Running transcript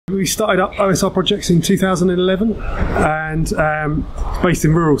We started up OSR Projects in 2011 and based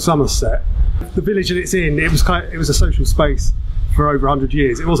in rural Somerset. The village that it's in, it was a social space for over 100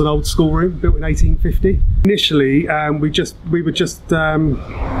 years. It was an old schoolroom built in 1850. Initially, we were just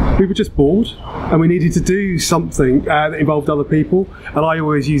bored, and we needed to do something that involved other people. And I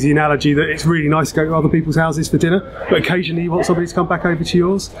always use the analogy that it's really nice to go to other people's houses for dinner, but occasionally you want somebody to come back over to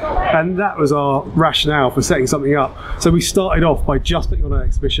yours. And that was our rationale for setting something up. So we started off by just putting on an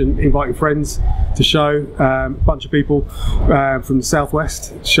exhibition, inviting friends to show. A bunch of people from the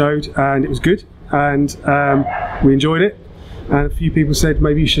southwest showed, and it was good, and we enjoyed it. And a few people said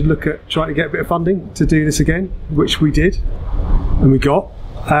maybe you should look at trying to get a bit of funding to do this again, which we did, and we got.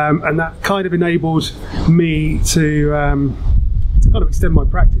 And that kind of enabled me to kind of extend my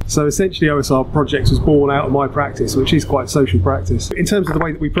practice. So essentially OSR Projects was born out of my practice, which is quite social practice. In terms of the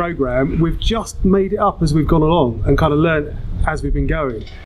way that we program, we've just made it up as we've gone along and kind of learned as we've been going.